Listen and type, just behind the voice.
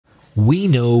We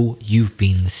know you've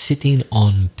been sitting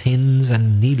on pins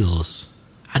and needles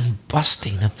and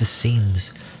busting at the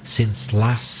seams since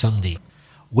last Sunday,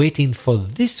 waiting for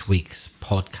this week's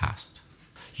podcast.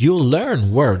 You'll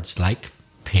learn words like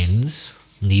pins,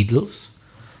 needles,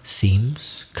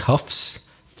 seams, cuffs,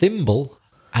 thimble,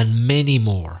 and many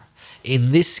more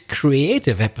in this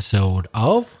creative episode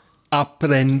of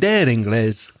Aprender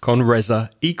Inglés con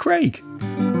Reza y Craig.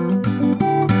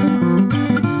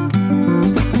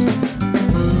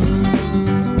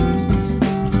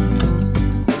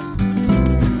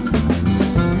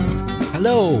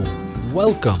 Hello,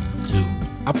 welcome to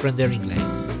Aprender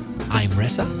Inglés. I'm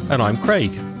Reza. And I'm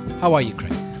Craig. How are you,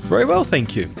 Craig? Very well,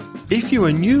 thank you. If you're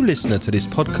a new listener to this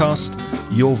podcast,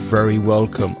 you're very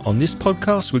welcome. On this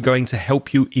podcast, we're going to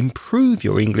help you improve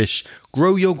your English,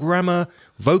 grow your grammar,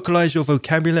 vocalize your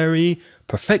vocabulary,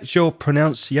 perfect your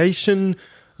pronunciation,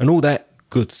 and all that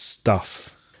good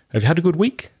stuff. Have you had a good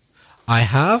week? I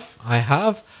have.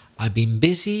 I've been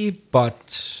busy,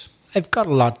 but I've got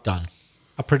a lot done.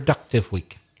 A productive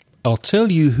week. I'll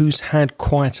tell you who's had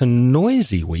quite a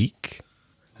noisy week,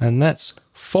 and that's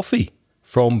Fofi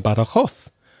from Badajoz,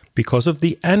 because of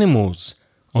the animals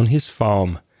on his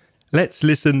farm. Let's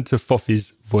listen to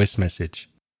Fofi's voice message.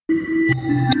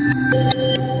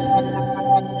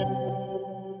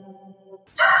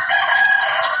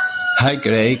 Hi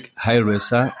Craig, hi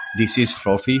Reza, this is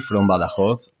Fofi from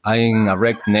Badajoz. I'm a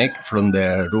redneck from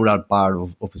the rural part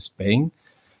of Spain.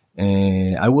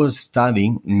 I was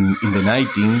studying in the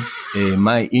 90s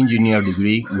my engineer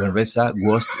degree when Reza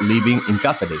was living in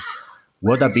Cáceres.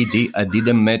 What a pity I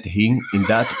didn't meet him in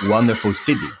that wonderful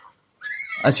city.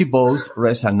 I suppose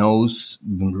Reza knows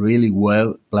really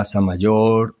well Plaza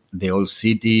Mayor, the old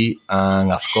city,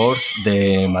 and of course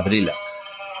the Madrila.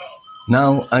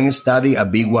 Now I'm studying a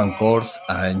big one course,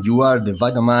 and you are the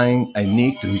vitamin I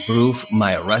need to improve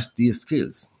my rusty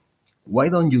skills. Why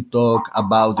don't you talk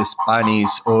about the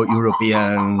Spanish or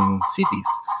European cities?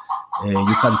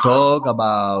 You can talk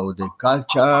about the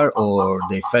culture or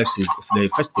the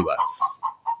festivals.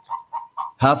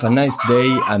 Have a nice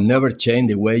day and never change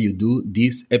the way you do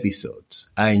these episodes.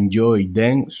 I enjoy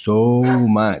them so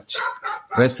much.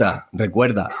 Reza,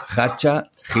 recuerda, hacha,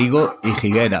 higo y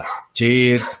higuera.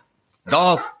 Cheers.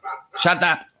 Dog, shut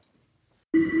up.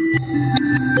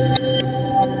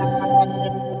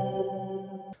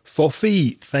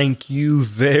 Fofi, thank you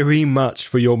very much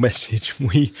for your message.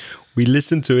 We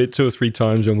listened to it 2 or 3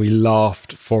 times and we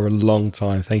laughed for a long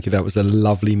time. Thank you. That was a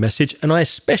lovely message. And I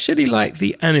especially like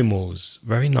the animals.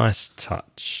 Very nice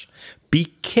touch.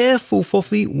 Be careful,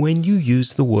 Fofi, when you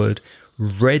use the word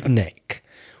redneck.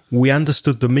 We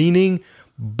understood the meaning,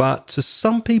 but to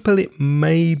some people it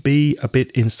may be a bit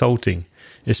insulting,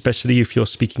 especially if you're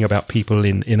speaking about people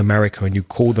in America and you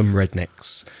call them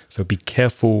rednecks. So be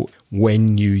careful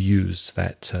when you use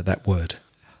that word.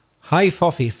 Hi,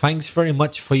 Fofi. Thanks very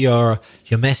much for your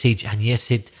message. And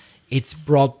yes, it's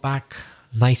brought back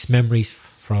nice memories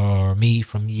for me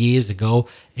from years ago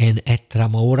in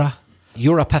Extremadura.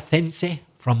 You're a Pacense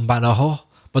from Badajoz,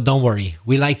 but don't worry,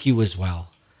 we like you as well.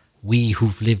 We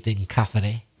who've lived in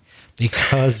Cáceres,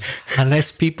 because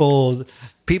unless people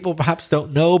perhaps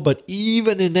don't know, but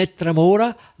even in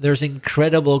Extremadura, there's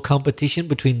incredible competition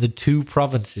between the 2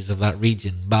 provinces of that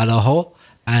region, Badajoz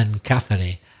and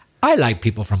Cáceres. I like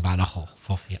people from Badajoz,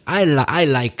 Fofi. I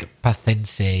like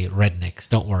Pacense rednecks,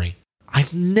 don't worry.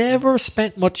 I've never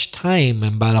spent much time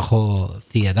in Badajoz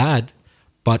Ciudad,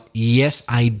 but yes,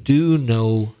 I do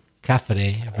know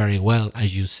Cáceres very well,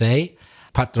 as you say.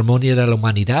 Patrimonio de la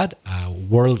Humanidad, a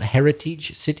World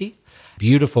Heritage City.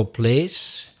 Beautiful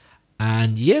place.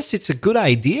 And yes, it's a good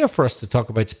idea for us to talk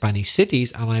about Spanish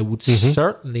cities, and I would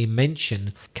certainly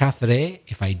mention Cáceres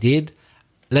if I did.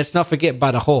 Let's not forget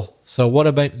Badajoz. So what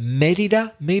about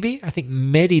Mérida, maybe? I think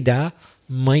Mérida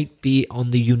might be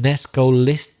on the UNESCO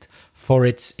list for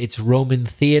its Roman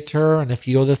theatre and a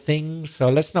few other things. So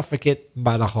let's not forget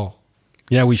Badajoz.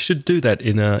 Yeah, we should do that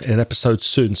in an episode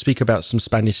soon. Speak about some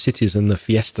Spanish cities and the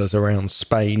fiestas around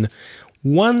Spain.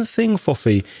 One thing,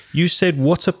 Fofi, you said,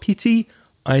 what a pity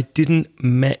I didn't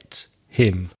met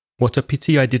him. What a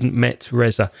pity I didn't met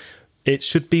Reza. It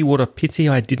should be what a pity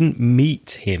I didn't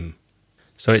meet him.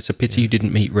 So it's a pity you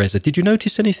didn't meet Reza. Did you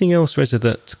notice anything else, Reza,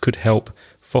 that could help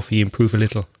Fofi improve a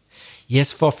little?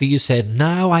 Yes, Fofi, you said,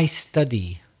 now I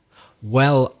study.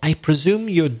 Well, I presume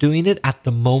you're doing it at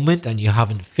the moment and you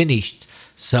haven't finished.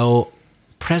 So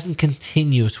present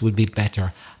continuous would be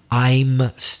better.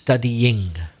 I'm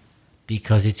studying,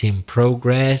 because it's in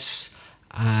progress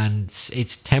and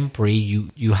it's temporary.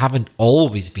 You haven't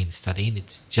always been studying.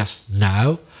 It's just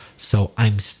now. So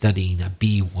I'm studying a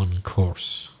B1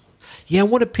 course. Yeah,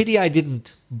 what a pity I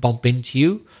didn't bump into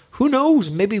you. Who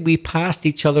knows? Maybe we passed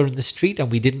each other in the street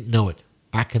and we didn't know it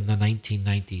back in the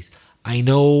 1990s. I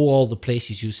know all the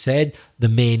places you said, the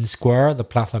main square, the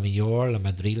Plaza Mayor, La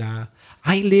Madrila.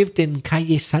 I lived in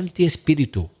Calle Santi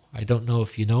Espiritu. I don't know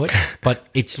if you know it, but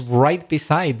it's right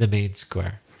beside the main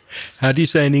square. How do you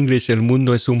say in English, el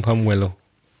mundo es un pañuelo?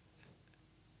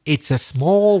 It's a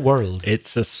small world.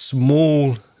 It's a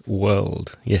small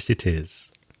world. Yes, it is.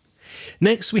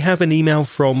 Next, we have an email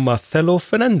from Marcelo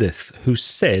Fernandez, who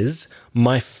says,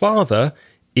 my father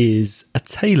is a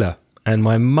tailor and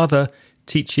my mother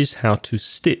teaches how to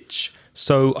stitch.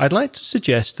 So I'd like to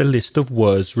suggest a list of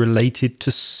words related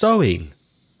to sewing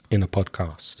in a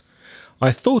podcast.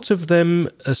 I thought of them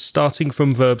as starting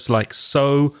from verbs like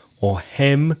sew or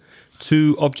hem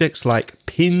to objects like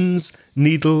pins,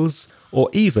 needles, or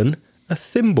even a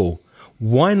thimble.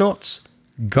 Why not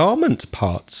garment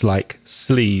parts like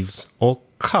sleeves or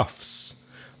cuffs?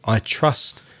 I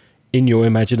trust in your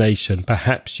imagination.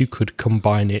 Perhaps you could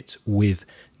combine it with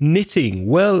knitting.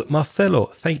 Well, Marcelo,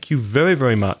 thank you very,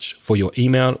 very much for your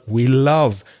email. We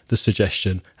love the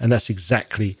suggestion, and that's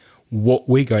exactly what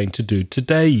we're going to do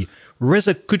today.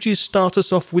 Reza, could you start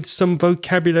us off with some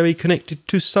vocabulary connected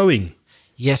to sewing?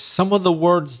 Yes, some of the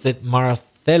words that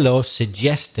Marcelo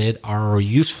suggested are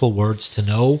useful words to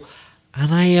know,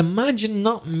 and I imagine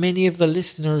not many of the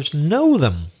listeners know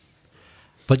them.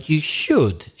 But you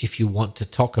should if you want to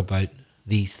talk about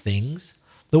these things.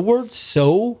 The word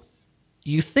sew,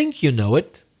 you think you know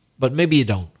it, but maybe you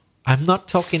don't. I'm not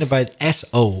talking about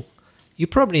S-O. You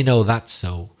probably know that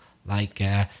so. Like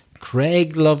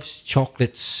Craig loves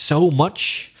chocolate so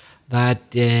much that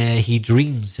he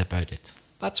dreams about it.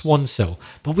 That's one so.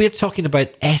 But we're talking about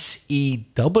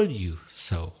S-E-W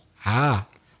so.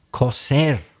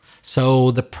 Coser. So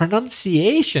the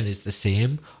pronunciation is the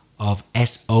same of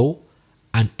S-O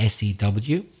and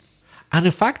S-E-W. And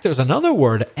in fact, there's another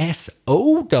word,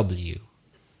 S-O-W,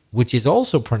 which is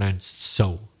also pronounced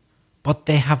so. But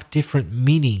they have different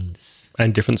meanings.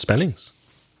 And different spellings.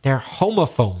 They're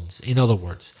homophones, in other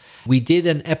words. We did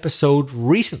an episode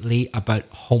recently about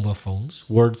homophones,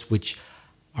 words which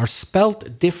are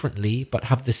spelt differently but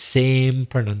have the same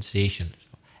pronunciation.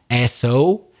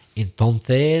 S-O,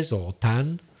 entonces or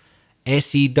tan.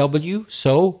 S-E-W,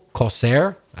 so,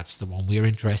 coser, that's the one we're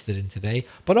interested in today.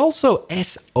 But also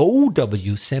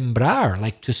S-O-W, sembrar,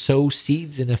 like to sow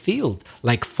seeds in a field,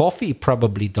 like Fofi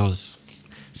probably does.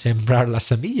 Sembrar las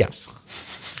semillas.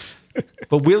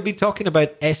 But we'll be talking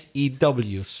about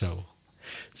S-E-W, so.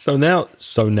 So now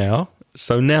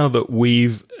that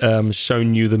we've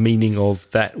shown you the meaning of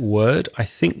that word, I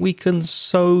think we can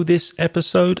sew this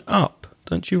episode up.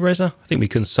 Don't you, Reza? I think we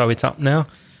can sew it up now.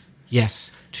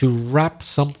 Yes, to wrap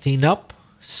something up,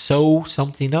 sew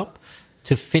something up,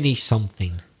 to finish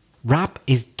something. Wrap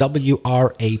is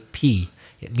W-R-A-P.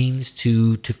 It means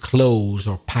to close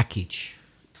or package.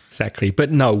 Exactly.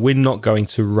 But no, we're not going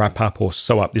to wrap up or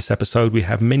sew up this episode. We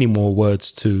have many more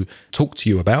words to talk to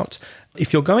you about.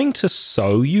 If you're going to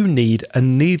sew, you need a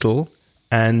needle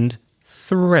and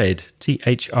thread.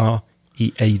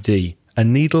 T-H-R-E-A-D. A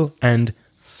needle and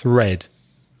thread.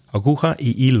 Aguja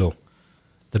y hilo.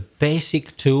 The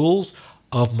basic tools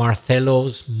of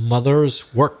Marcelo's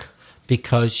mother's work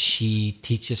because she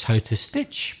teaches how to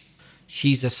stitch.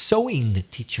 She's a sewing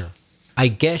teacher. I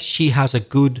guess she has a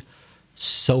good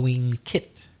sewing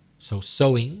kit. So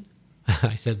sewing,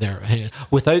 I said there,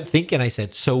 without thinking I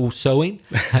said sewing.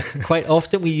 Quite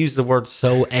often we use the word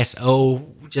sew, S-O,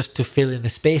 just to fill in a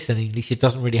space in English. It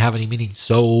doesn't really have any meaning.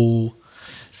 So,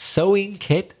 sewing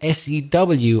kit,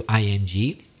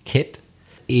 S-E-W-I-N-G, kit,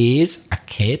 is a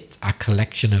kit, a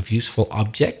collection of useful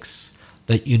objects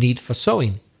that you need for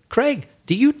sewing. Craig,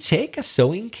 do you take a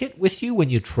sewing kit with you when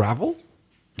you travel?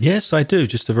 Yes, I do.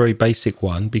 Just a very basic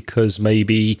one because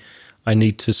maybe I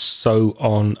need to sew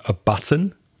on a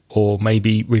button or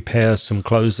maybe repair some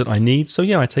clothes that I need. So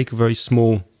yeah, I take a very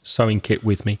small sewing kit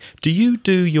with me. Do you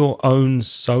do your own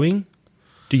sewing?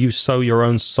 Do you sew your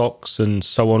own socks and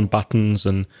sew on buttons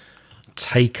and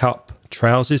take up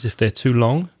trousers if they're too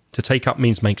long? To take up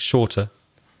means make shorter.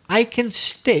 I can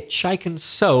stitch, I can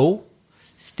sew.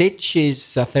 Stitch is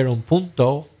hacer un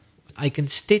punto. I can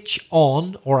stitch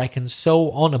on or I can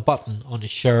sew on a button on a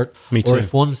shirt. Me too. Or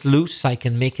if one's loose, I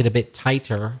can make it a bit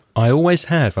tighter. I always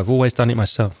have. I've always done it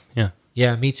myself. Yeah.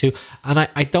 Yeah, me too. And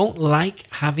I don't like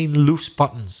having loose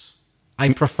buttons.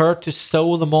 I prefer to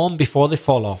sew them on before they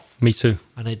fall off. Me too.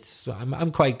 And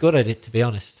I'm quite good at it, to be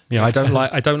honest. Yeah, I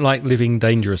don't like living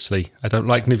dangerously. I don't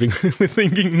like living with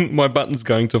thinking my button's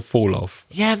going to fall off.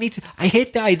 Yeah, me too. I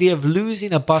hate the idea of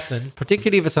losing a button,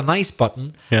 particularly if it's a nice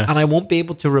button, Yeah. and I won't be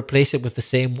able to replace it with the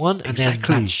same one, and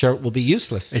Exactly. then that shirt will be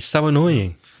useless. It's so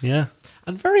annoying. Yeah.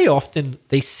 And very often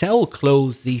they sell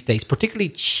clothes these days, particularly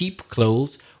cheap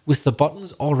clothes, with the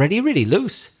buttons already really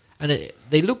loose. And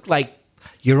they look like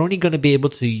you're only going to be able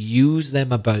to use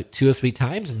them about 2 or 3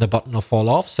 times and the button will fall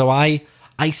off. So I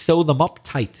sew them up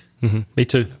tight. Me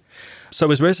too.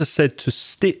 So as Reza said, to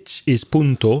stitch is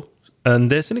punto.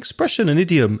 And there's an expression, an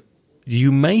idiom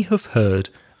you may have heard,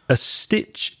 a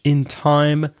stitch in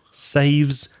time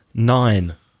saves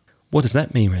 9. What does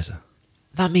that mean, Reza?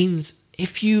 That means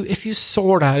if you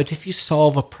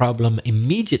solve a problem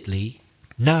immediately,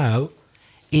 now,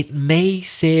 it may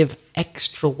save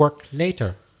extra work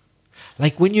later.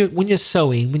 Like when you're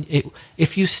sewing,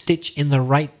 if you stitch in the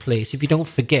right place, if you don't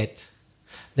forget,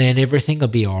 then everything will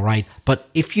be all right. But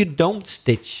if you don't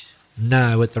stitch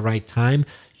now at the right time,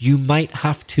 you might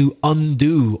have to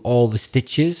undo all the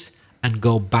stitches and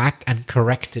go back and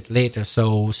correct it later.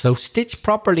 So stitch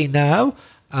properly now,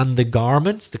 and the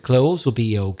garments, the clothes will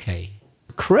be okay.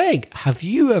 Craig, have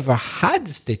you ever had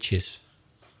stitches?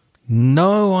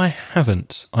 No, I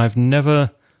haven't.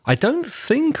 I don't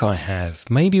think I have.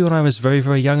 Maybe when I was very,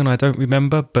 very young and I don't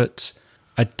remember, but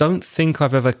I don't think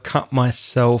I've ever cut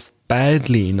myself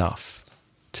badly enough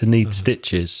to need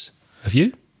stitches. Have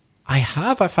you? I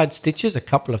have. I've had stitches a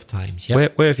couple of times. Yeah.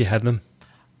 Where have you had them?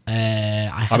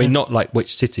 I mean, not like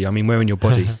which city. I mean, where in your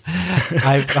body?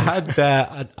 I've had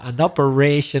an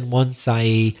operation once.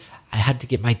 I had to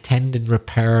get my tendon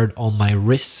repaired on my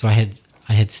wrist, so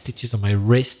I had stitches on my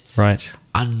wrist. Right.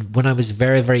 And when I was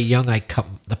very, very young, I cut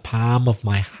the palm of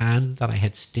my hand and I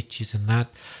had stitches in that.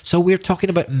 So we're talking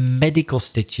about medical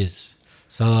stitches.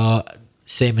 So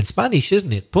same in Spanish,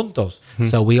 isn't it? Puntos.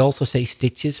 So we also say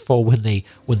stitches for when they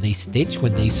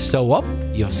sew up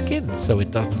your skin so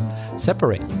it doesn't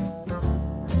separate.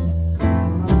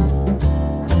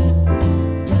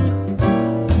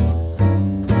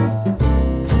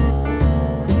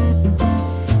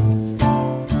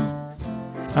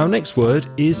 Our next word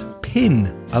is pin,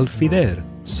 alfiler.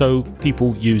 So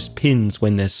people use pins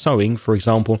when they're sewing. For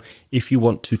example, if you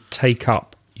want to take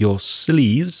up your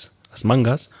sleeves, that's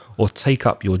mangas, or take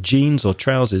up your jeans or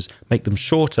trousers, make them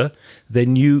shorter,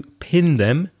 then you pin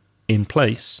them in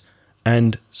place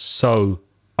and sew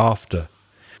after.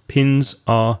 Pins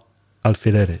are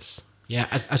alfileres. Yeah,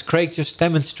 as Craig just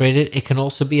demonstrated, it can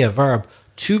also be a verb.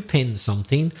 To pin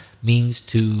something means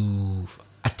to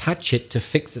attach it, to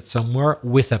fix it somewhere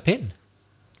with a pin.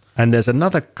 And there's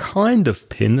another kind of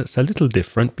pin that's a little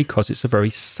different because it's a very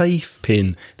safe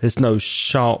pin. There's no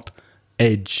sharp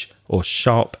edge or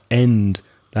sharp end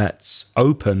that's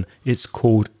open. It's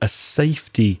called a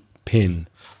safety pin.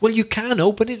 Well, you can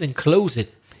open it and close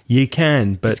it. You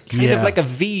can, but It's kind of like a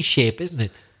V shape, isn't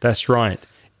it? That's right.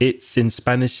 It's in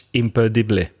Spanish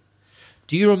imperdible.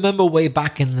 Do you remember way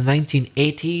back in the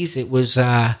 1980s, it was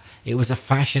a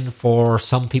fashion for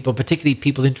some people, particularly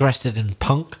people interested in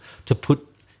punk, to put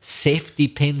safety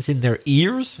pins in their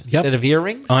ears instead of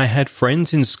earrings? I had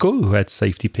friends in school who had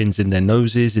safety pins in their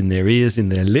noses, in their ears, in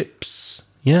their lips.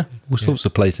 Yeah, all sorts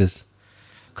of places.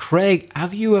 Craig,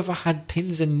 have you ever had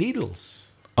pins and needles?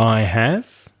 I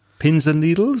have pins and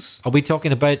needles. Are we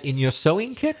talking about in your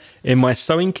sewing kit? In my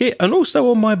sewing kit and also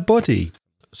on my body.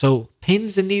 So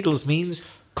pins and needles means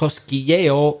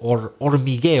cosquilleo or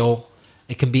hormigueo.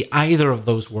 It can be either of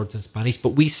those words in Spanish, but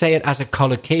we say it as a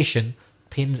collocation,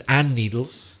 pins and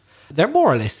needles. They're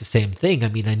more or less the same thing. I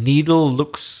mean, a needle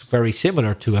looks very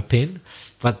similar to a pin,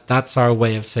 but that's our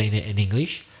way of saying it in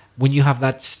English. When you have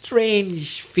that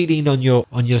strange feeling on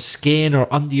your skin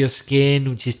or under your skin,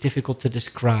 which is difficult to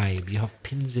describe, you have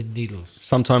pins and needles.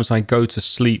 Sometimes I go to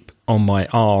sleep on my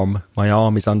arm. My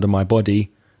arm is under my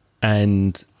body,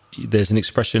 and there's an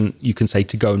expression you can say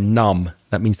to go numb.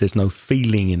 That means there's no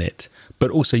feeling in it.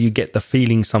 But also you get the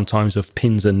feeling sometimes of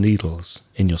pins and needles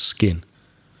in your skin.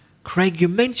 Craig, you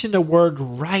mentioned a word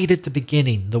right at the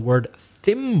beginning, the word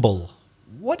thimble.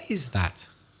 What is that?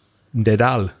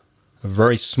 Dedal, a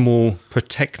very small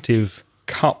protective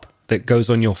cup that goes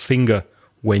on your finger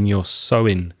when you're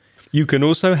sewing. You can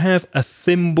also have a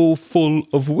thimble full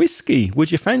of whiskey.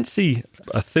 Would you fancy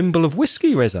a thimble of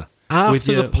whiskey, Reza?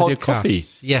 After the podcast. With your coffee?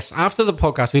 Yes, after the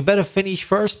podcast. We better finish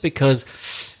first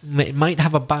because it might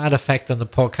have a bad effect on the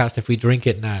podcast if we drink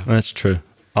it now. That's true.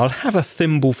 I'll have a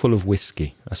thimble full of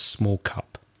whiskey, a small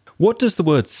cup. What does the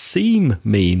word seam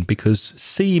mean? Because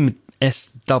seam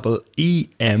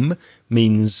S-E-E-M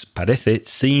means parece, it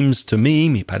seems to me,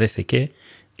 mi parece que,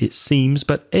 it seems,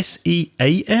 but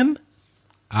S-E-A-M?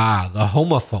 The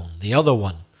homophone, the other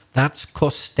one. That's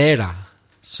costera.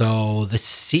 So the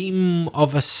seam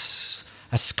of a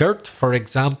skirt, for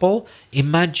example,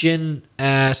 imagine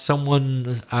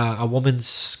a woman's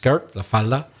skirt, la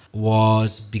falda,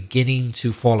 was beginning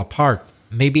to fall apart.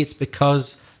 Maybe it's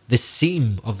because the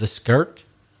seam of the skirt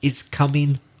is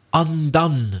coming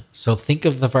undone. So think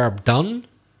of the verb done,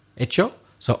 hecho.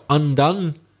 So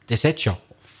undone, deshecho,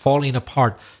 falling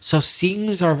apart. So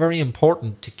seams are very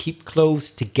important to keep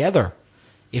clothes together.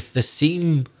 If the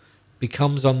seam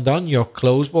becomes undone, your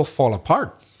clothes will fall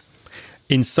apart.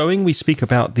 In sewing, we speak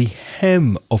about the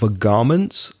hem of a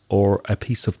garment or a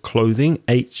piece of clothing,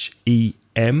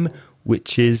 H-E-M,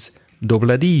 which is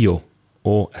dobladillo,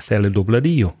 or hacer el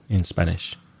dobladillo in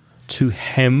Spanish. To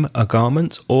hem a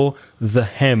garment, or the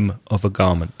hem of a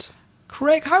garment.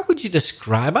 Craig, how would you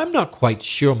describe, I'm not quite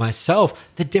sure myself,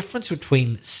 the difference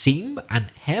between seam and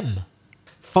hem?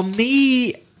 For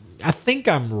me, I think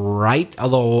I'm right,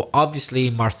 although obviously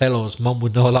Marcelo's mum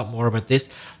would know a lot more about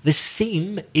this. The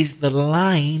seam is the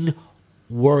line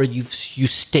where you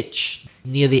stitch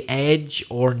near the edge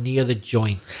or near the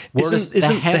joint. Whereas the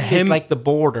hem is like the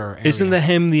border area. Isn't the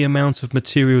hem the amount of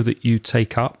material that you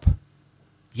take up?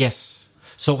 Yes.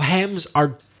 So hems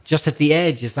are just at the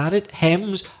edge, is that it?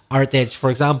 Hems are at the edge. For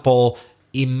example,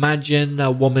 imagine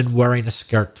a woman wearing a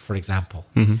skirt, for example.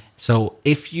 Mm-hmm. So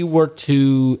if you were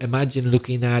to imagine look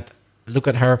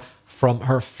at her from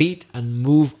her feet and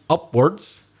move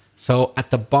upwards, so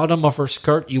at the bottom of her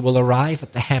skirt, you will arrive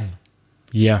at the hem.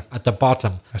 Yeah. At the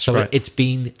bottom. That's so right. It's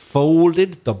been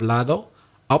folded, doblado,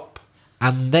 up,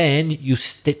 and then you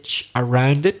stitch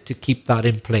around it to keep that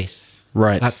in place.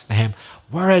 Right. That's the hem.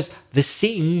 Whereas the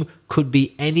seam could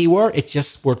be anywhere. It's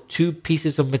just where two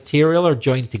pieces of material are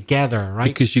joined together, right?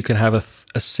 Because you can have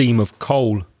a seam of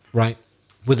coal. Right.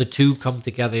 Where the two come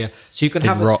together. So you can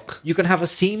have a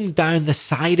seam down the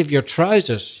side of your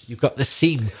trousers. You've got the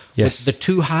seam. Yes. The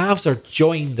two halves are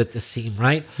joined at the seam,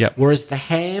 right? Yep. Whereas the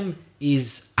hem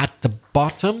is at the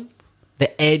bottom,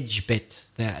 the edge bit,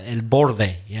 el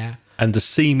borde, yeah? And the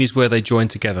seam is where they join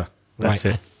together. That's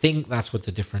right. it. I think that's what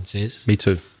the difference is. Me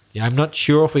too. Yeah, I'm not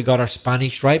sure if we got our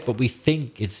Spanish right, but we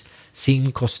think it's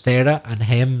seam costera and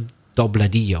hem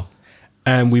dobladillo.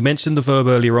 And we mentioned the verb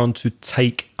earlier on to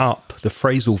take up, the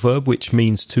phrasal verb, which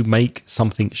means to make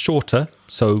something shorter.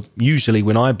 So usually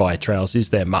when I buy trousers,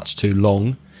 they're much too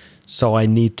long. So I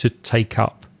need to take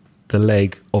up the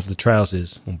leg of the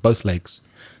trousers, on both legs.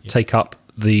 Yep. Take up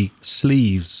the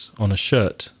sleeves on a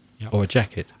shirt or a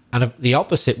jacket. And the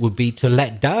opposite would be to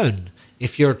let down.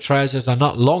 If your trousers are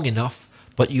not long enough,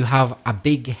 but you have a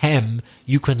big hem,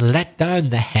 you can let down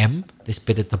the hem, this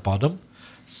bit at the bottom,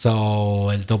 so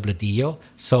el dobladillo,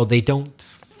 so they don't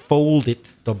fold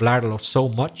it, doblarlo, so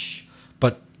much,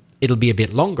 but it'll be a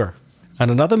bit longer.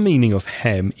 And another meaning of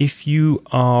hem, if you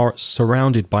are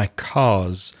surrounded by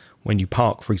cars, when you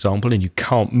park, for example, and you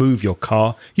can't move your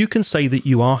car, you can say that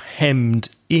you are hemmed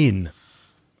in.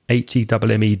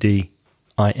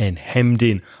 H-E-M-M-E-D-I-N, hemmed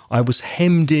in. I was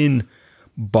hemmed in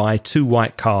by two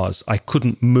white cars. I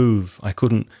couldn't move. I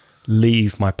couldn't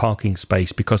leave my parking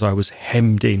space because I was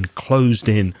hemmed in, closed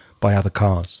in by other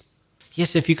cars.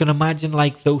 Yes, if you can imagine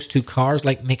like those two cars,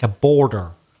 like make a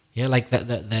border. Yeah, like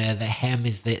the hem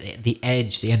is the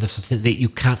edge, the end of something that you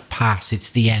can't pass. It's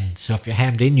the end. So if you're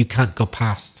hemmed in, you can't go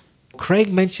past.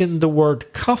 Craig mentioned the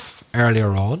word cuff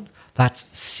earlier on.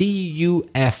 That's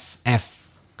C-U-F-F,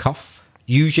 cuff.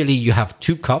 Usually you have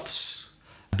two cuffs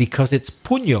because it's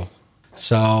puño.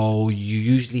 So you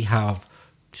usually have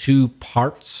two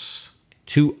parts,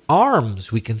 two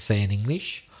arms, we can say in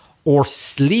English, or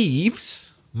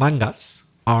sleeves, mangas,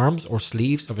 arms or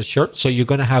sleeves of a shirt. So you're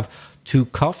going to have two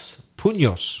cuffs,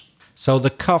 puños. So the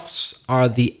cuffs are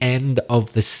the end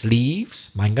of the sleeves,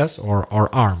 mangas,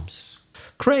 or arms.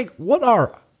 Craig, what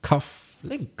are cuff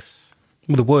links?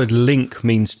 Well, the word link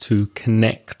means to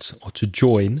connect or to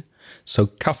join. So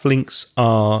cufflinks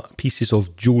are pieces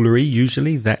of jewellery,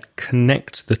 usually, that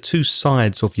connect the two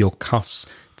sides of your cuffs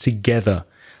together.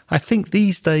 I think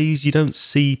these days you don't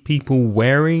see people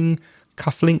wearing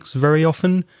cufflinks very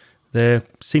often. They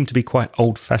seem to be quite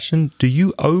old-fashioned. Do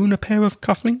you own a pair of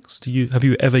cufflinks? Have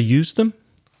you ever used them?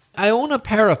 I own a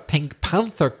pair of Pink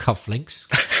Panther cufflinks.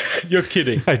 You're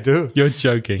kidding. I do. You're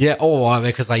joking. Yeah,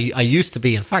 because I used to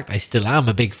be, in fact, I still am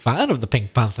a big fan of the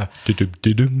Pink Panther. Didum,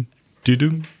 didum.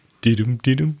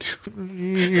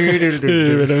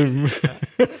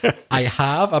 I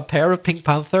have a pair of Pink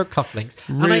Panther cufflinks.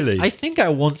 Really? And I think I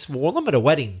once wore them at a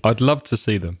wedding. I'd love to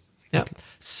see them. Yeah.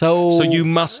 So you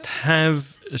must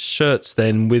have shirts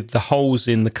then with the holes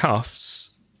in the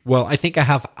cuffs. Well, I think I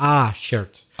have a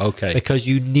shirt. Okay. Because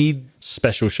you need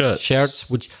Special shirts.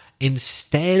 which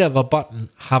instead of a button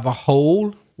have a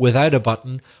hole without a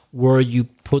button where you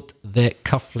put the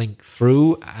cufflink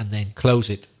through and then close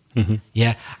it. Mm-hmm.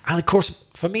 Yeah. And of course,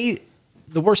 for me,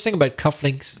 the worst thing about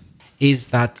cufflinks is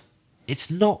that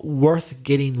it's not worth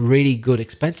getting really good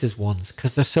expensive ones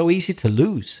because they're so easy to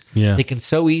lose. Yeah. They can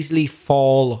so easily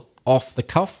fall off the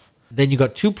cuff. Then you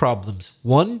got two problems.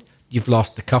 One, you've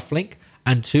lost the cufflink.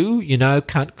 And two, you now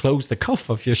can't close the cuff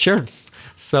of your shirt.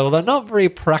 So they're not very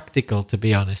practical, to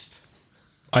be honest.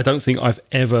 I don't think I've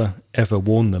ever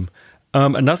worn them.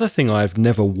 Another thing I've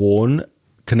never worn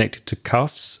connected to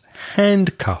cuffs,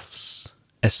 handcuffs.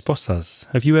 Esposas.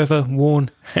 Have you ever worn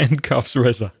handcuffs,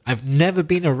 Reza? I've never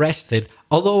been arrested.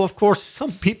 Although, of course,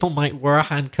 some people might wear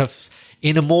handcuffs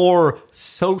in a more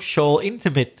social,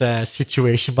 intimate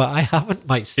situation, but I haven't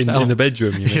myself. In the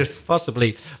bedroom, you mean? Yes,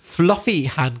 possibly. Fluffy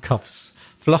handcuffs.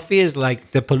 Fluffy is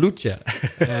like the peluche.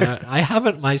 I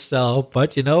haven't myself,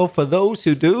 but, for those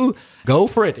who do, go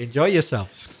for it. Enjoy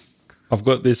yourselves. I've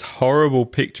got this horrible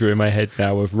picture in my head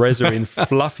now of Reza in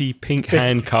fluffy pink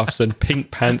handcuffs and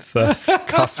Pink Panther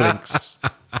cufflinks.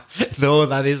 No,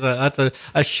 that's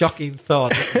a shocking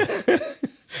thought.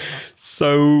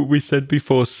 So we said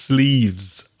before,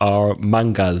 sleeves are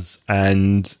mangas,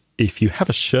 and if you have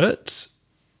a shirt,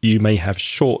 you may have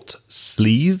short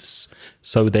sleeves,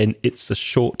 so then it's a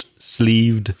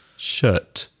short-sleeved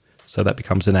shirt. So that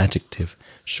becomes an adjective.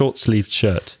 Short-sleeved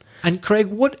shirt. And Craig,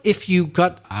 what if you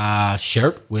got a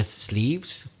shirt with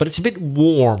sleeves, but it's a bit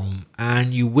warm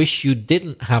and you wish you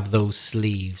didn't have those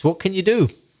sleeves? What can you do?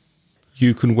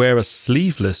 You can wear a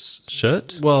sleeveless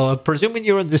shirt. Well, presuming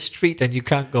you're in the street and you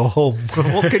can't go home,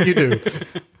 what can you do?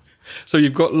 So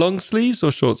you've got long sleeves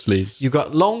or short sleeves? You've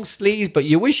got long sleeves, but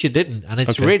you wish you didn't, and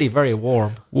it's really very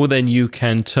warm. Well, then you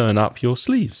can turn up your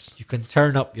sleeves. You can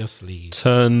turn up your sleeves.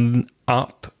 Turn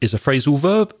up is a phrasal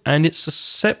verb, and it's a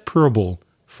separable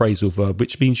phrasal verb,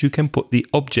 which means you can put the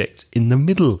object in the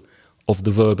middle of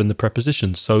the verb and the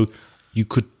preposition. So you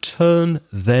could turn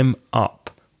them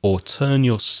up or turn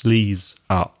your sleeves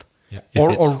up. Yeah.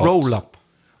 Or roll up.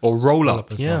 Or roll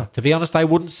up, yeah. Well. To be honest, I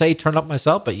wouldn't say turn up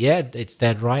myself, but yeah, it's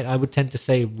dead right. I would tend to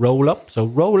say roll up. So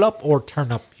roll up or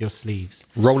turn up your sleeves.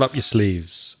 Roll up your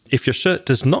sleeves. If your shirt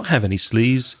does not have any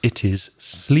sleeves, it is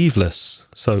sleeveless.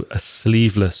 So a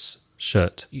sleeveless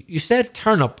shirt. You said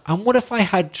turn up. And what if I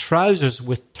had trousers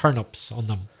with turn-ups on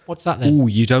them? What's that then? Oh,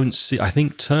 you don't see. I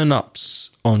think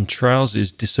turn-ups on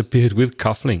trousers disappeared with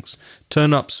cufflinks.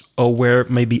 Turn-ups are where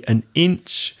maybe an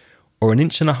inch or an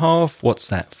inch and a half, what's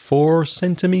that, 4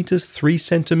 centimeters, 3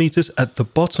 centimeters at the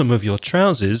bottom of your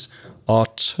trousers are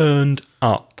turned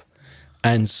up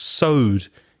and sewed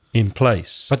in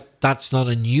place. But that's not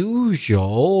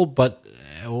unusual, but...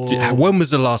 When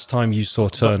was the last time you saw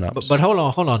turn-ups? But hold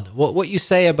on. What you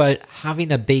say about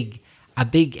having a big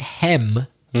hem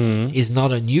is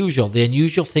not unusual. The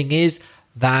unusual thing is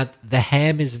that the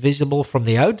hem is visible from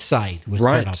the outside with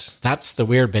turn-ups. That's the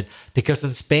weird bit. Because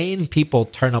in Spain, people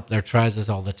turn up their trousers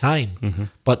all the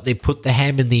time, but they put the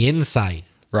hem in the inside.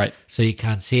 Right. So you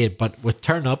can't see it. But with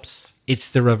turn-ups, it's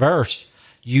the reverse.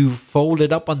 You fold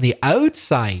it up on the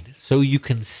outside so you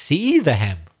can see the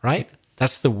hem, right?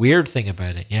 That's the weird thing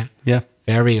about it, yeah? Yeah.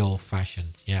 Very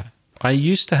old-fashioned, yeah. I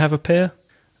used to have a pair.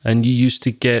 And you used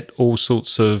to get all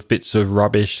sorts of bits of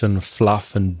rubbish and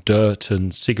fluff and dirt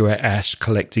and cigarette ash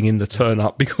collecting in the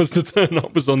turn-up because the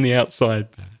turn-up was on the outside.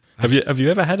 Have you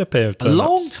ever had a pair of turn-ups? A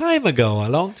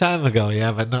long time ago,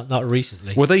 yeah, but not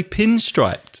recently. Were they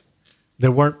pinstriped? They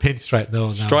weren't pinstriped,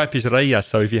 no. Stripe is raya,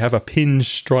 so if you have a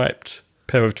pinstriped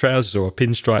pair of trousers or a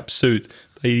pinstriped suit,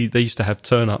 they used to have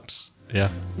turn-ups, yeah.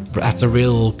 That's a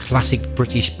real classic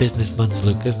British businessman's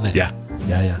look, isn't it? Yeah.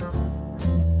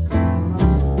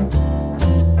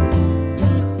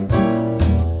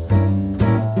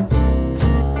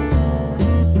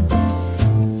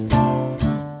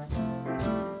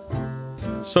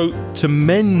 So to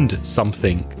mend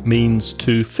something means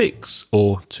to fix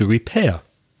or to repair.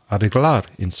 Arreglar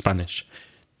in Spanish.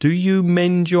 Do you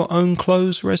mend your own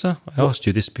clothes, Reza? I asked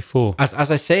you this before.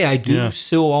 As I say, I do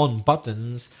sew on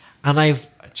buttons, and I've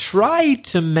tried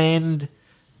to mend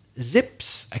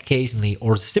zips occasionally,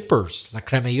 or zippers, la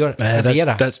cremallera.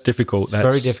 That's difficult. That's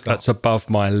very difficult. That's above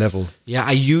my level. Yeah,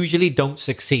 I usually don't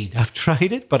succeed. I've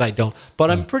tried it, but I don't. But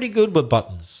I'm pretty good with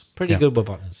buttons.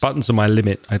 Buttons are my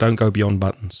limit. I don't go beyond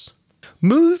buttons.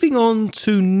 Moving on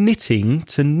to knitting.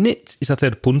 To knit is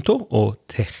hacer punto or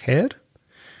tejer.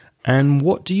 And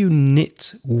what do you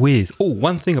knit with? Oh,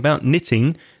 one thing about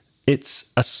knitting,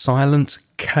 it's a silent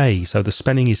K. So the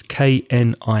spelling is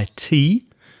Knit,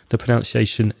 the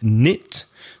pronunciation knit.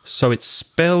 So it's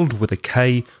spelled with a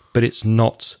K, but it's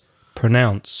not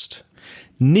pronounced.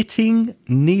 Knitting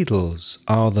needles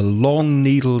are the long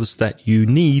needles that you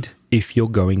need if you're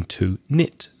going to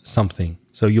knit something.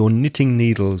 So your knitting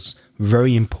needles,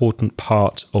 very important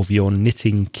part of your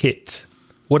knitting kit.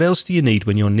 What else do you need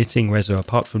when you're knitting, Reza,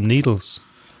 apart from needles?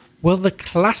 Well, the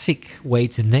classic way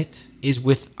to knit is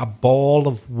with a ball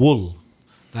of wool.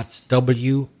 That's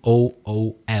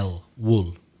WOOL,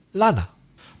 wool, lana.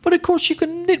 But of course you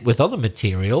can knit with other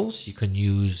materials. You can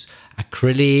use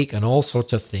acrylic and all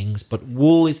sorts of things, but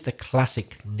wool is the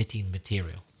classic knitting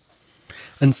material.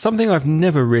 And something I've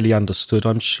never really understood,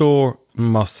 I'm sure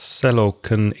Marcelo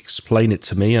can explain it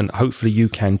to me, and hopefully you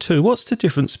can too. What's the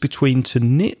difference between to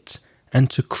knit and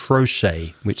to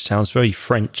crochet, which sounds very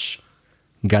French?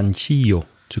 Ganchillo,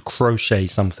 to crochet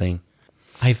something.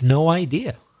 I've no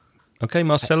idea. Okay,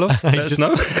 Marcelo, let us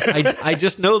know. I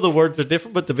just know the words are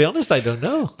different, but to be honest, I don't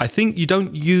know. I think you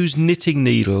don't use knitting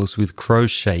needles with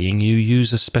crocheting. You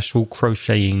use a special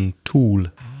crocheting tool.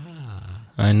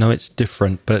 I know it's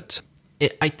different, but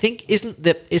I think isn't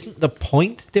the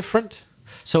point different?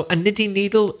 So a knitting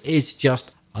needle is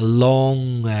just a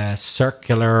long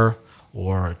circular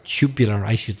or tubular,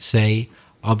 I should say,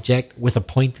 object with a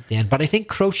point at the end. But I think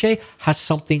crochet has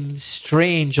something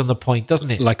strange on the point, doesn't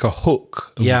it? like a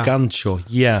hook, a Yeah. gancho.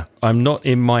 Yeah, I'm not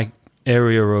in my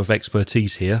area of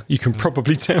expertise here. You can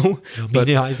probably tell. Me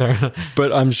neither.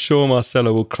 But I'm sure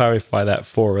Marcelo will clarify that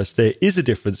for us. There is a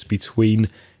difference between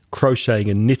crocheting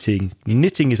and knitting.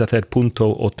 Knitting is hacer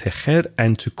punto o tejer,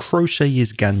 and to crochet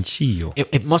is ganchillo.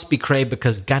 It must be cray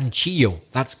because ganchillo.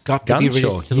 That's got to be Gancho,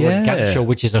 related to the word yeah. gancho,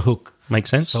 which is a hook. Makes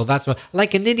sense. So that's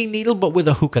like a knitting needle, but with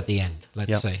a hook at the end, let's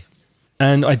Yep. say.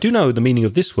 And I do know the meaning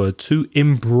of this word, to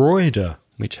embroider,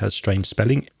 which has strange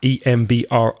spelling, Embroider,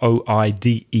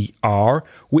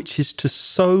 which is to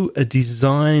sew a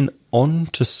design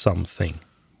onto something.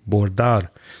 Bordar.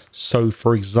 So,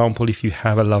 for example, if you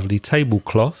have a lovely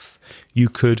tablecloth, you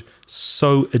could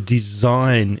sew a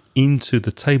design into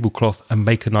the tablecloth and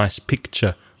make a nice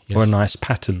picture or a nice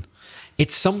pattern.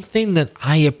 It's something that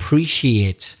I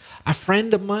appreciate. A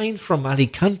friend of mine from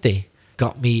Alicante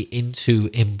got me into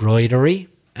embroidery,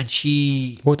 and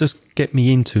What does get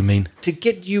me into mean? to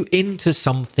get you into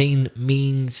something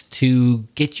means to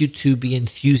get you to be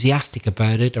enthusiastic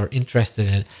about it or interested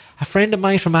in it. A friend of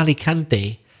mine from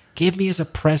Alicante gave me as a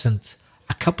present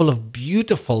a couple of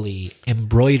beautifully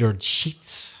embroidered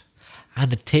sheets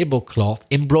and a tablecloth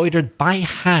embroidered by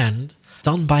hand,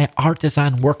 done by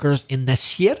artisan workers in the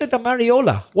Sierra de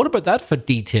Mariola. What about that for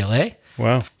detail, eh?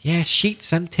 Wow. Yeah,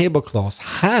 sheets and tablecloths,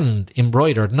 hand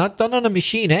embroidered, not done on a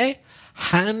machine, eh?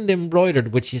 Hand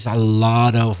embroidered, which is a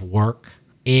lot of work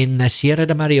in the Sierra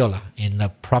de Mariola, in the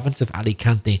province of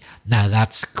Alicante. Now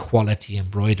that's quality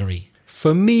embroidery.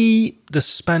 For me, the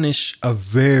Spanish are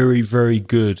very, very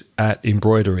good at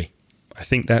embroidery. I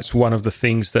think that's one of the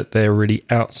things that they're really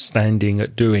outstanding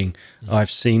at doing.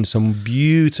 I've seen some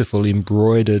beautiful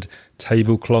embroidered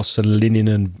tablecloths and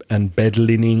linen and bed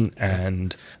linen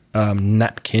and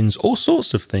napkins, all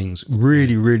sorts of things.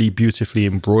 Really, really beautifully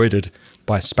embroidered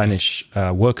by Spanish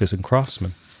workers and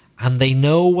craftsmen. And they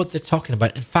know what they're talking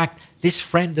about. In fact, this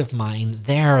friend of mine,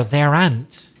 their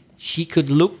aunt, she could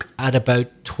look at about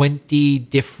 20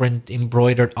 different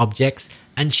embroidered objects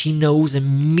and she knows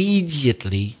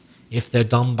immediately if they're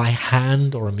done by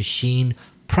hand or a machine,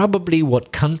 probably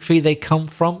what country they come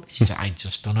from. She said, I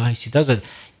just don't know how she does it.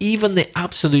 Even the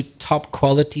absolute top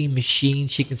quality machine,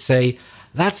 she can say,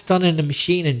 that's done in a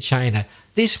machine in China.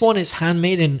 This one is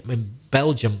handmade in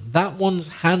Belgium. That one's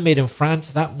handmade in France.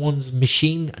 That one's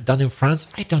machine done in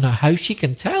France. I don't know how she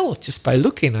can tell just by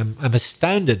looking. I'm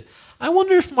astounded. I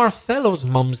wonder if Marcelo's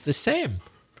mum's the same.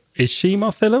 Is she,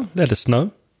 Marcelo? Let us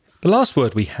know. The last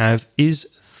word we have is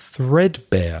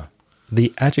threadbare.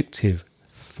 The adjective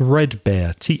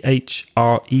threadbare.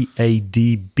 Threadbare.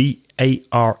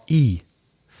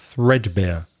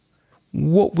 Threadbare.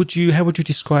 How would you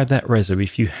describe that, Reza,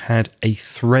 if you had a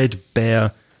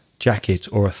threadbare jacket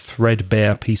or a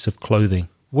threadbare piece of clothing?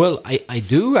 Well, I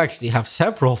do actually have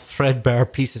several threadbare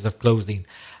pieces of clothing.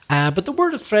 But the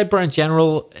word of threadbare in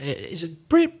general is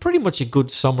pretty much a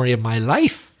good summary of my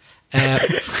life.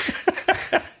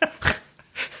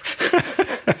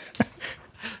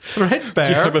 Threadbare.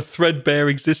 Do you have a threadbare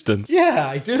existence? Yeah,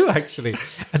 I do actually.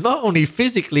 And not only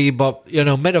physically, but,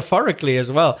 metaphorically as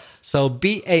well. So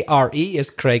bare, as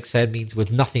Craig said, means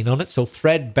with nothing on it. So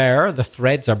threadbare, the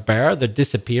threads are bare, they're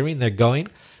disappearing, they're going.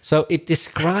 So it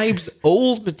describes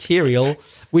old material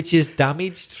which is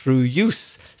damaged through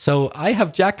use. So I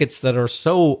have jackets that are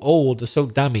so old, so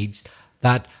damaged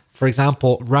that, for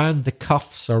example, round the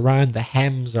cuffs or round the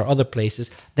hems or other places,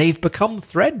 they've become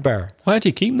threadbare. Why do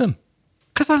you keep them?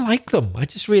 Because I like them. I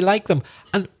just really like them.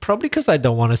 And probably because I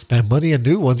don't want to spend money on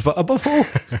new ones, but above all,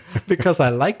 because I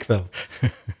like them.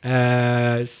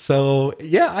 I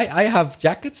have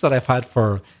jackets that I've had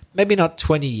for maybe not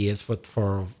 20 years, but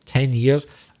for 10 years.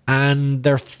 And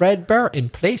they're threadbare in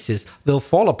places. They'll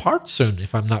fall apart soon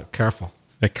if I'm not careful.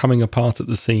 They're coming apart at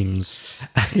the seams.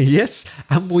 Yes,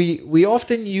 and we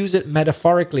often use it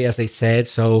metaphorically, as I said.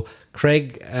 So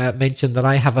Craig mentioned that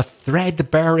I have a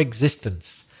threadbare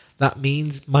existence. That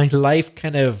means my life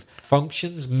kind of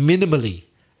functions minimally,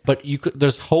 but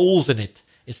there's holes in it.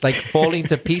 It's like falling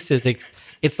to pieces.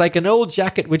 It's like an old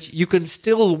jacket which you can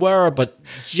still wear, but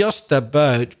just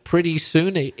about pretty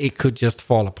soon it could just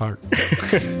fall apart.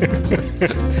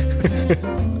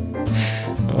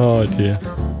 Oh dear.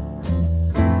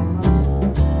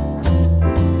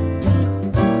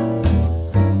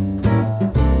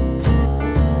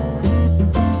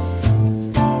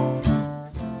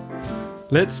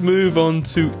 Let's move on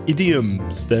to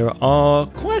idioms. There are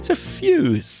quite a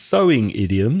few sewing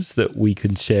idioms that we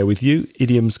can share with you.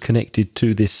 Idioms connected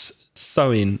to this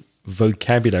sewing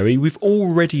vocabulary. We've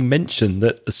already mentioned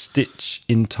that a stitch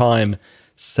in time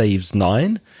saves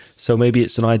 9. So maybe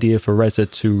it's an idea for Reza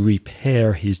to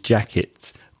repair his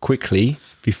jacket quickly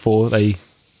before they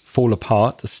fall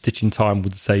apart. A stitch in time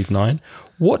would save 9.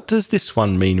 What does this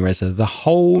one mean, Reza? The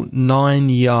whole 9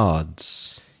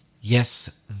 yards. Yes,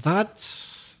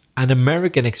 that's an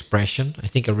American expression, I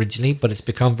think originally, but it's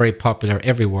become very popular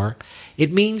everywhere.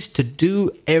 It means to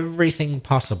do everything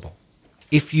possible.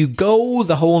 If you go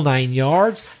the whole 9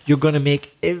 yards, you're going to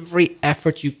make every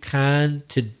effort you can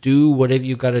to do whatever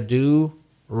you got to do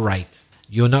right.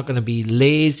 You're not going to be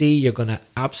lazy. You're going to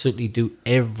absolutely do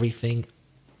everything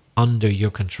under your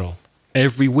control.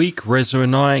 Every week, Reza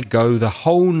and I go the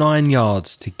whole 9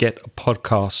 yards to get a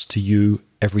podcast to you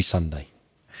every Sunday.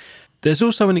 There's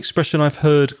also an expression I've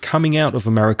heard coming out of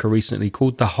America recently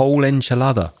called the whole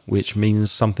enchilada, which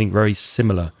means something very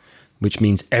similar, which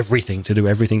means everything, to do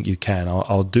everything you can.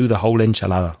 I'll do the whole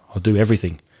enchilada. I'll do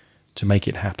everything to make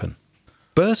it happen.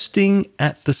 Bursting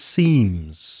at the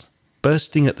seams.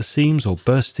 Bursting at the seams, or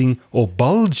bursting or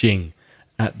bulging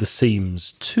at the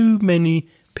seams. Too many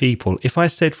people. If I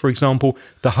said, for example,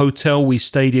 the hotel we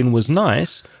stayed in was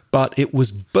nice, but it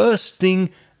was bursting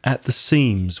at the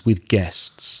seams with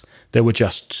guests. There were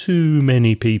just too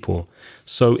many people.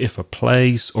 So if a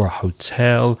place or a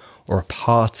hotel or a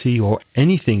party or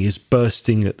anything is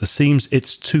bursting at the seams,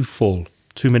 it's too full.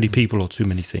 Too many people or too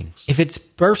many things. If it's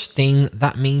bursting,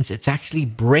 that means it's actually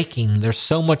breaking. There's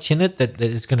so much in it that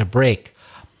it's going to break.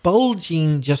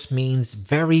 Bulging just means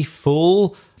very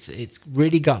full. It's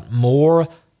really got more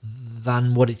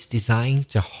than what it's designed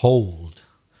to hold.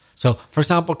 So, for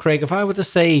example, Craig, if I were to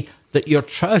say that your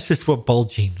trousers were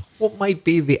bulging, what might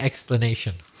be the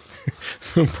explanation?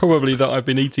 Probably that I've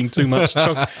been eating too much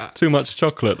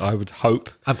chocolate, I would hope.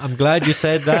 I'm glad you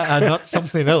said that and not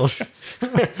something else.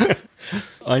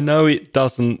 I know it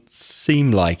doesn't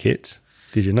seem like it.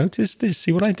 Did you notice? Did you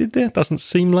see what I did there? It doesn't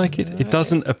seem like it. It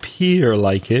doesn't appear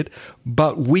like it.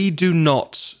 But we do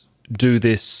not do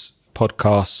this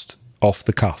podcast off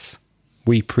the cuff.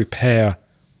 We prepare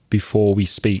before we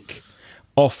speak.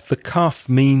 Off the cuff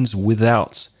means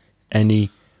without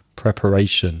any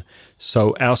preparation.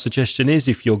 So our suggestion is,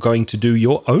 if you're going to do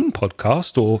your own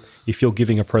podcast or if you're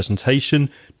giving a presentation,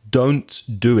 don't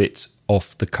do it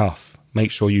off the cuff. Make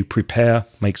sure you prepare,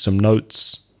 make some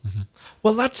notes. Mm-hmm.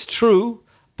 Well, that's true.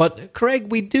 But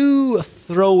Craig, we do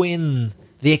throw in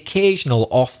the occasional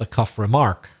off-the-cuff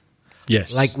remark.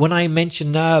 Yes. Like when I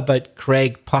mentioned now about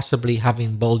Craig possibly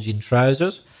having bulging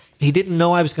trousers, he didn't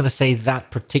know I was going to say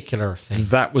that particular thing.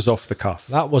 That was off the cuff.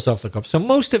 That was off the cuff. So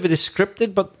most of it is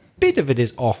scripted, but a bit of it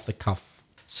is off the cuff.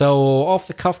 So off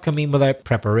the cuff can mean without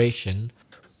preparation.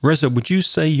 Reza, would you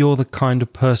say you're the kind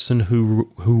of person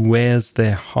who wears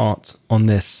their heart on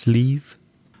their sleeve?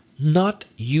 Not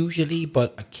usually,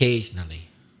 but occasionally.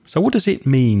 So what does it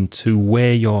mean to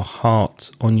wear your heart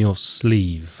on your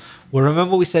sleeve? Well,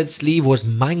 remember we said sleeve was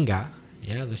manga,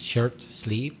 the shirt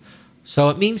sleeve. So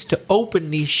it means to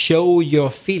openly show your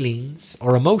feelings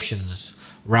or emotions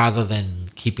rather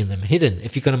than keeping them hidden.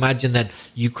 If you can imagine that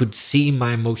you could see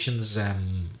my emotions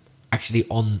actually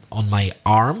on my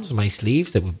arms, my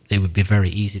sleeves. They would be very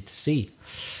easy to see.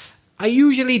 I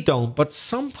usually don't, but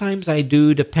sometimes I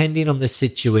do, depending on the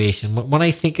situation. When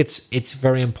I think it's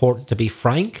very important to be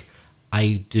frank,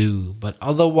 I do. But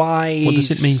otherwise, What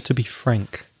does it mean to be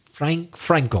frank?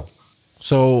 Franco.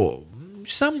 So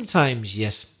sometimes,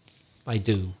 yes, I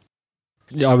do.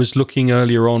 I was looking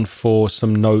earlier on for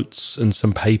some notes and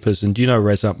some papers, and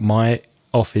Reza, my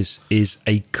office is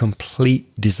a complete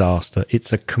disaster.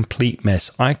 It's a complete mess.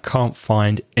 I can't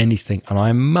find anything, and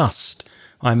I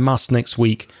must next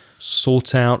week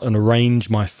sort out and arrange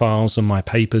my files and my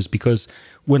papers, because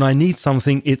when I need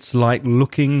something, it's like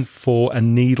looking for a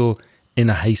needle in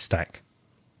a haystack.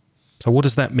 So what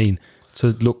does that mean, to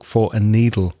look for a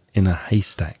needle in a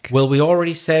haystack? Well, we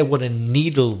already said what a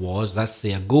needle was. That's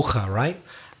the aguja, right?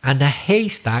 And a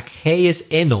haystack, hay is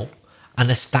eno,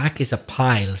 and a stack is a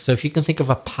pile. So if you can think of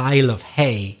a pile of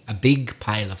hay, a big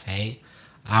pile of hay,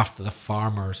 after the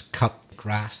farmers cut the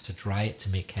grass to dry it to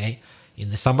make hay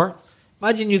in the summer,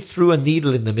 imagine you threw a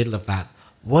needle in the middle of that.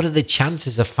 What are the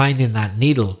chances of finding that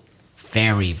needle?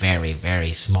 Very, very,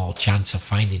 very small chance of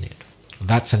finding it.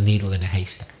 That's a needle in a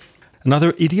haystack.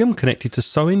 Another idiom connected to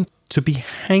sewing, to be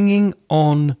hanging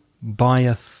on by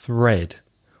a thread,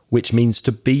 which means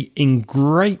to be in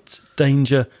great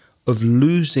danger of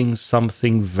losing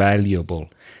something valuable.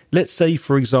 Let's say,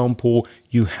 for example,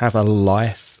 you have a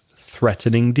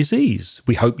life-threatening disease.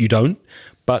 We hope you don't,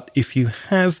 but if you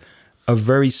have a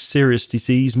very serious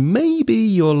disease, maybe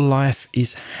your life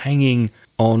is hanging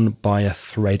on by a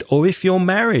thread. Or if your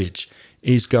marriage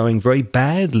is going very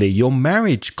badly, your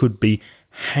marriage could be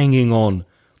hanging on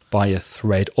by a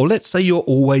thread. Or let's say you're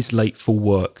always late for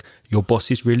work. Your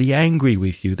boss is really angry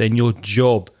with you. Then your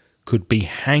job could be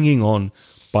hanging on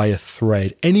by a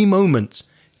thread. Any moment,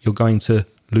 you're going to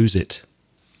lose it.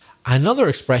 Another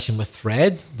expression with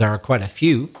thread, there are quite a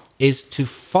few, is to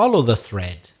follow the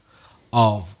thread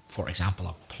of, for example,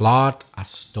 a plot, a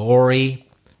story.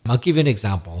 I'll give you an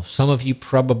example. Some of you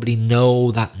probably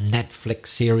know that Netflix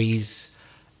series,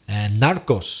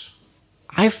 Narcos.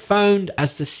 I found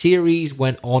as the series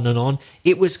went on,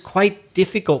 it was quite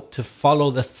difficult to follow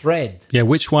the thread. Yeah,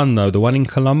 which one though? The one in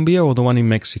Colombia or the one in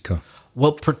Mexico?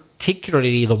 Well,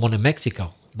 particularly the one in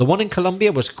Mexico. The one in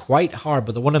Colombia was quite hard,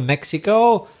 but the one in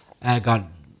Mexico got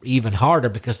even harder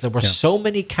because there were so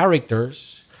many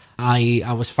characters.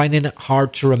 I was finding it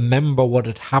hard to remember what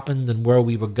had happened and where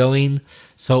we were going.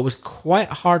 So it was quite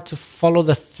hard to follow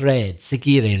the thread,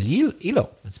 seguir el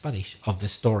hilo in Spanish, of the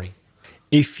story.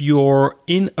 If you're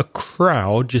in a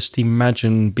crowd, just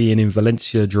imagine being in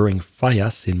Valencia during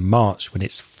Fallas in March when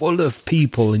it's full of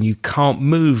people and you can't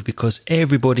move because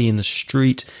everybody in the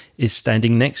street is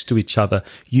standing next to each other.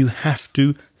 You have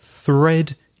to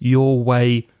thread your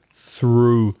way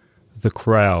through the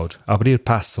crowd. Abrir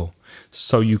paso.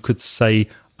 So you could say,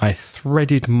 I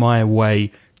threaded my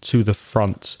way to the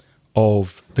front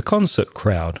of the concert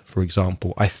crowd, for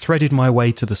example. I threaded my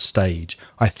way to the stage.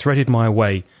 I threaded my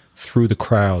way through the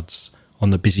crowds on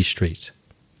the busy street.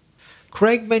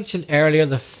 Craig mentioned earlier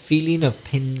the feeling of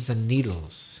pins and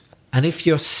needles. And if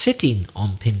you're sitting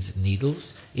on pins and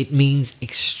needles, it means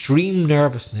extreme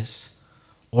nervousness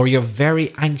or you're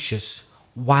very anxious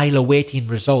while awaiting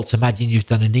results. Imagine you've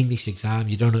done an English exam,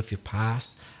 you don't know if you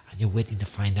passed, and you're waiting to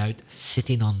find out,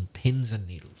 sitting on pins and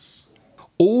needles.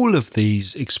 All of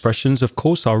these expressions, of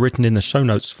course, are written in the show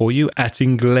notes for you at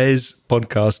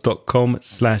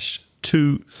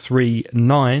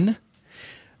inglespodcast.com/239.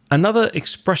 Another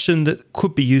expression that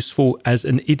could be useful as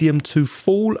an idiom, to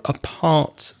fall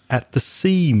apart at the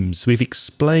seams. We've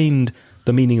explained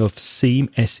the meaning of seam,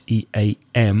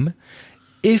 S-E-A-M.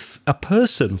 If a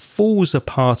person falls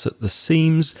apart at the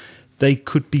seams, they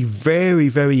could be very,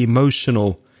 very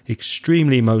emotional,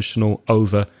 extremely emotional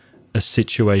over a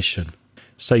situation.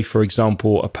 Say, for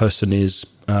example, a person is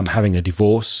having a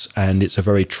divorce and it's a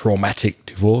very traumatic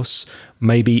divorce.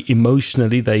 Maybe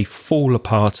emotionally they fall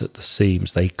apart at the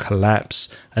seams, they collapse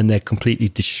and they're completely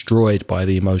destroyed by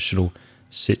the emotional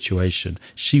situation.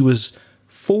 She was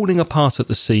falling apart at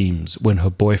the seams when her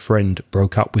boyfriend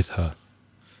broke up with her.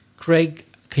 Craig,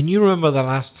 can you remember the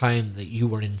last time that you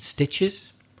were in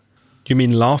stitches? Do you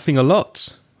mean laughing a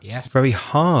lot? Yes. Very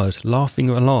hard, laughing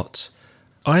a lot.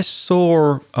 I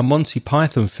saw a Monty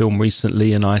Python film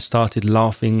recently and I started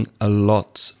laughing a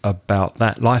lot about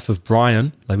that. Life of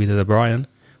Brian, La Vida de Brian.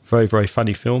 Very, very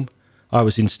funny film. I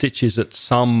was in stitches at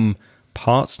some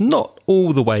parts, not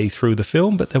all the way through the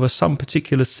film, but there were some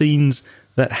particular scenes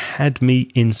that had me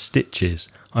in stitches.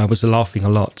 I was laughing a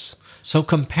lot. So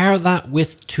compare that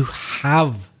with to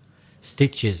have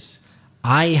stitches.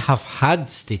 I have had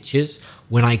stitches.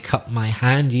 When I cut my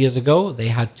hand years ago, they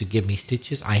had to give me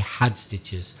stitches. I had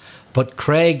stitches. But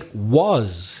Craig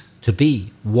was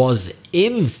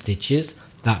in stitches.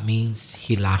 That means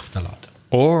he laughed a lot.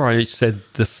 Or I said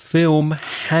the film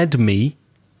had me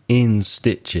in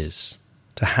stitches.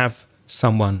 To have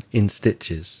someone in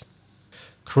stitches.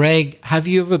 Craig, have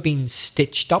you ever been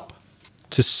stitched up?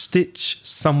 To stitch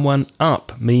someone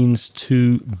up means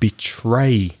to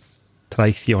betray,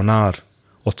 traicionar,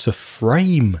 or to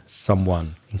frame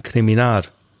someone, incriminar,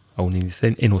 a un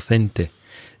inocente.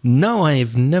 No, I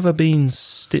have never been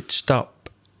stitched up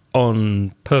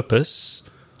on purpose.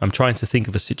 I'm trying to think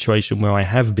of a situation where I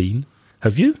have been.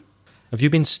 Have you? Have you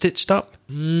been stitched up?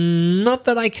 Not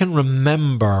that I can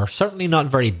remember. Certainly not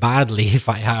very badly if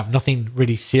I have. Nothing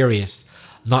really serious.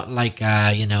 Not like,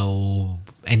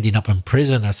 ending up in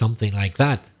prison or something like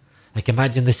that. Like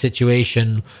imagine the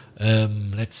situation,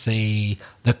 let's say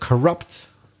the corrupt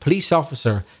police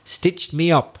officer stitched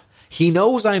me up. He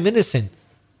knows I'm innocent,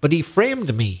 but he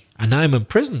framed me and I'm in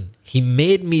prison. He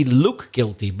made me look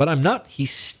guilty, but I'm not. He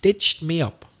stitched me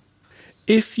up.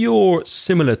 If you're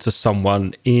similar to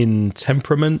someone in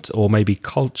temperament or maybe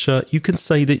culture, you can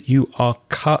say that you are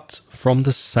cut from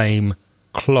the same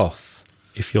cloth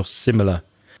if you're similar.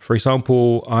 For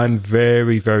example, I'm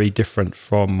very, very different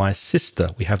from my sister.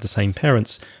 We have the same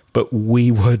parents, but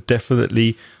we were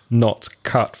definitely not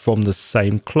cut from the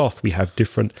same cloth. We have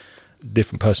different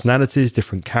personalities,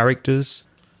 different characters.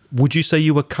 Would you say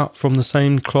you were cut from the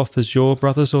same cloth as your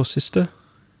brothers or sister?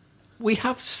 We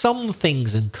have some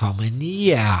things in common.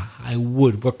 Yeah, I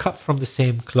would. We're cut from the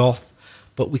same cloth,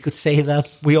 but we could say that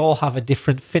we all have a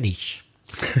different finish.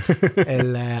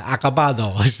 El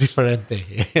acabado es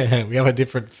diferente. We have a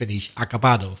different finish.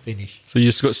 Acabado, finish. So you've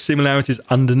just got similarities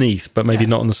underneath, but maybe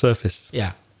not on the surface.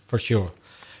 Yeah, for sure.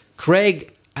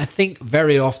 Craig, I think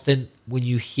very often when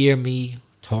you hear me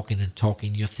talking,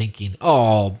 you're thinking,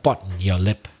 oh, button your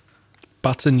lip.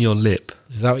 Button your lip.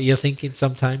 Is that what you're thinking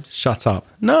sometimes? Shut up.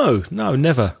 No,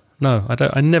 never. No,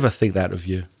 I never think that of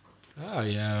you. Oh,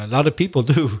 yeah, a lot of people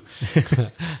do.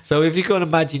 So if you can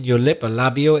imagine your lip, a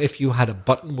labio, if you had a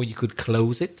button where you could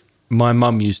close it. My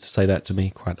mum used to say that to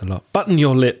me quite a lot. Button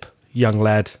your lip, young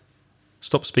lad.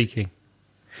 Stop speaking.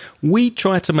 We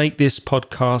try to make this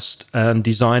podcast and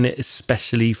design it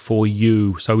especially for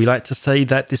you. So we like to say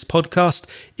that this podcast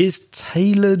is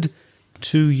tailored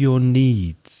to your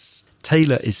needs.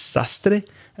 Tailor is sastre,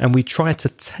 and we try to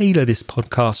tailor this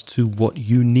podcast to what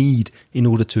you need in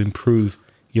order to improve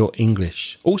your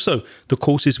English. Also, the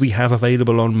courses we have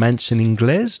available on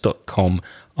mansioningles.com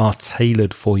are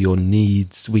tailored for your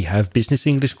needs. We have business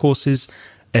English courses,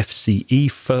 FCE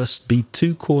First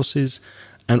B2 courses,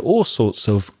 and all sorts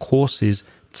of courses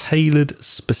tailored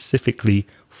specifically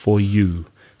for you.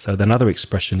 So another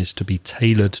expression is to be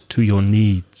tailored to your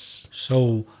needs.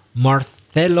 So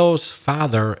Marcelo's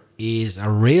father is a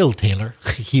real tailor.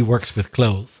 He works with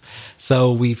clothes.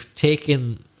 So we've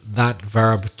taken that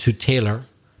verb to tailor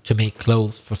to make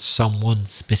clothes for someone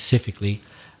specifically,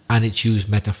 and it's used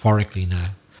metaphorically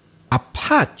now. A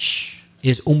patch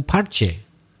is un parche.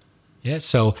 Yeah,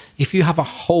 so if you have a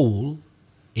hole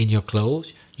in your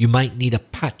clothes, you might need a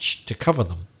patch to cover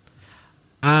them.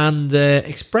 And the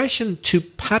expression to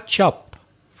patch up,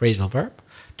 phrasal verb,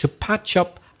 to patch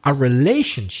up a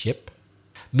relationship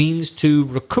means to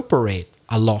recuperate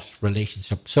a lost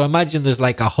relationship. So imagine there's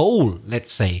like a hole,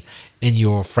 let's say, in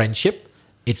your friendship.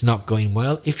 It's not going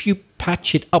well. If you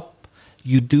patch it up,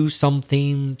 you do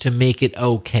something to make it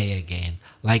okay again.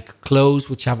 Like clothes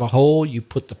which have a hole, you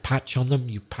put the patch on them,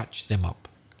 you patch them up.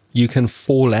 You can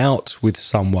fall out with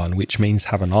someone, which means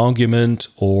have an argument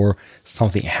or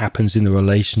something happens in the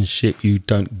relationship. You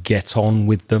don't get on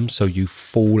with them, so you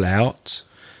fall out.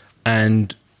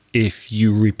 And if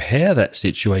you repair that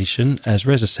situation, as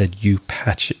Reza said, you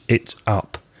patch it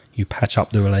up. You patch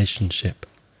up the relationship.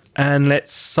 And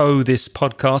let's sew this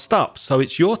podcast up. So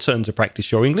it's your turn to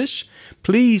practice your English.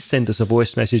 Please send us a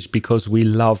voice message because we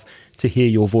love to hear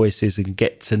your voices and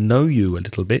get to know you a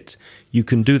little bit. You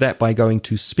can do that by going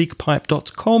to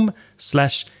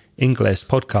speakpipe.com/Ingles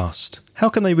podcast. How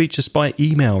can they reach us by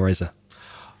email, Reza?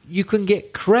 You can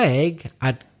get Craig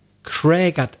at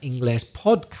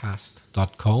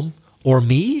inglespodcast.com or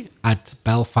me at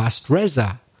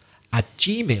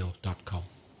belfastreza@gmail.com.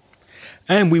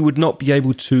 And we would not be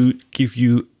able to give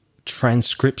you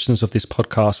transcriptions of this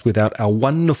podcast without our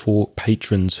wonderful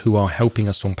patrons who are helping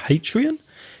us on Patreon.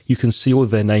 You can see all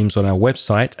their names on our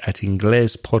website at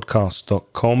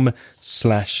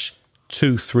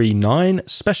inglespodcast.com/239.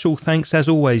 Special thanks, as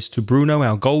always, to Bruno,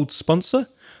 our gold sponsor,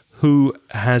 who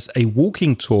has a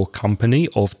walking tour company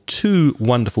of 2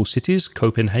 wonderful cities,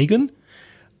 Copenhagen,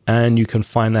 and you can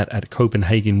find that at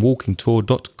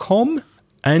copenhagenwalkingtour.com,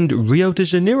 and Rio de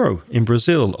Janeiro in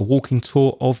Brazil, a walking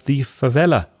tour of the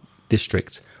favela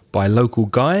district by local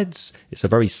guides. It's a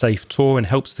very safe tour and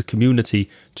helps the community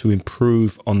to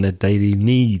improve on their daily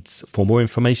needs. For more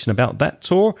information about that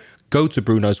tour, go to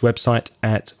Bruno's website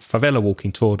at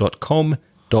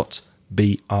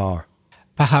favelawalkingtour.com.br.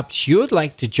 Perhaps you'd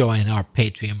like to join our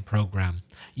Patreon program.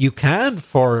 You can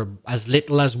for as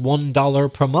little as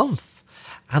 $1 per month.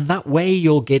 And that way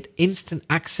you'll get instant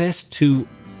access to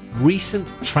recent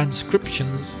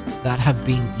transcriptions that have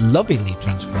been lovingly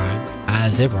transcribed,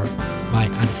 as ever, by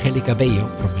Angelica Bello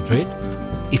from Madrid.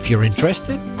 If you're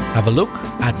interested, have a look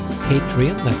at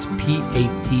Patreon, that's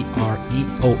Patreon,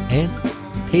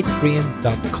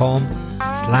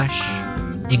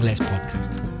 patreon.com/English podcast.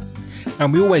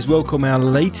 And we always welcome our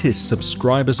latest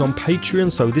subscribers on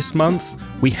Patreon. So this month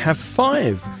we have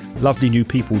 5 lovely new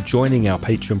people joining our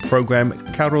Patreon program: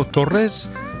 Caro Torres,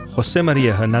 Jose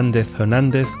Maria Hernandez,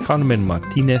 Carmen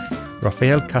Martinez,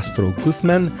 Rafael Castro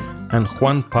Guzman, and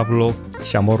Juan Pablo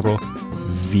Chamorro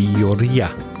Villoria.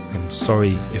 I'm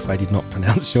sorry if I did not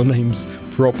pronounce your names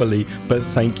properly, but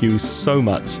thank you so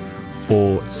much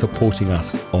for supporting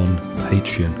us on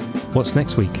Patreon. What's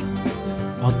next week?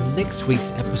 On next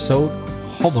week's episode,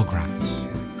 homographs.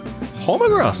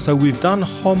 Homographs. So we've done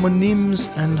homonyms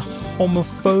and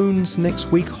homophones.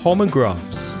 Next week,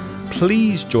 homographs.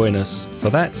 Please join us for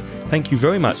that. Thank you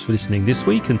very much for listening this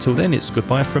week. Until then, it's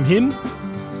goodbye from him.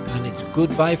 And it's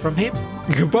goodbye from him.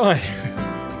 Goodbye.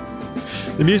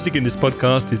 The music in this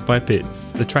podcast is by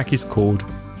Pitts. The track is called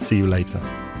See You Later.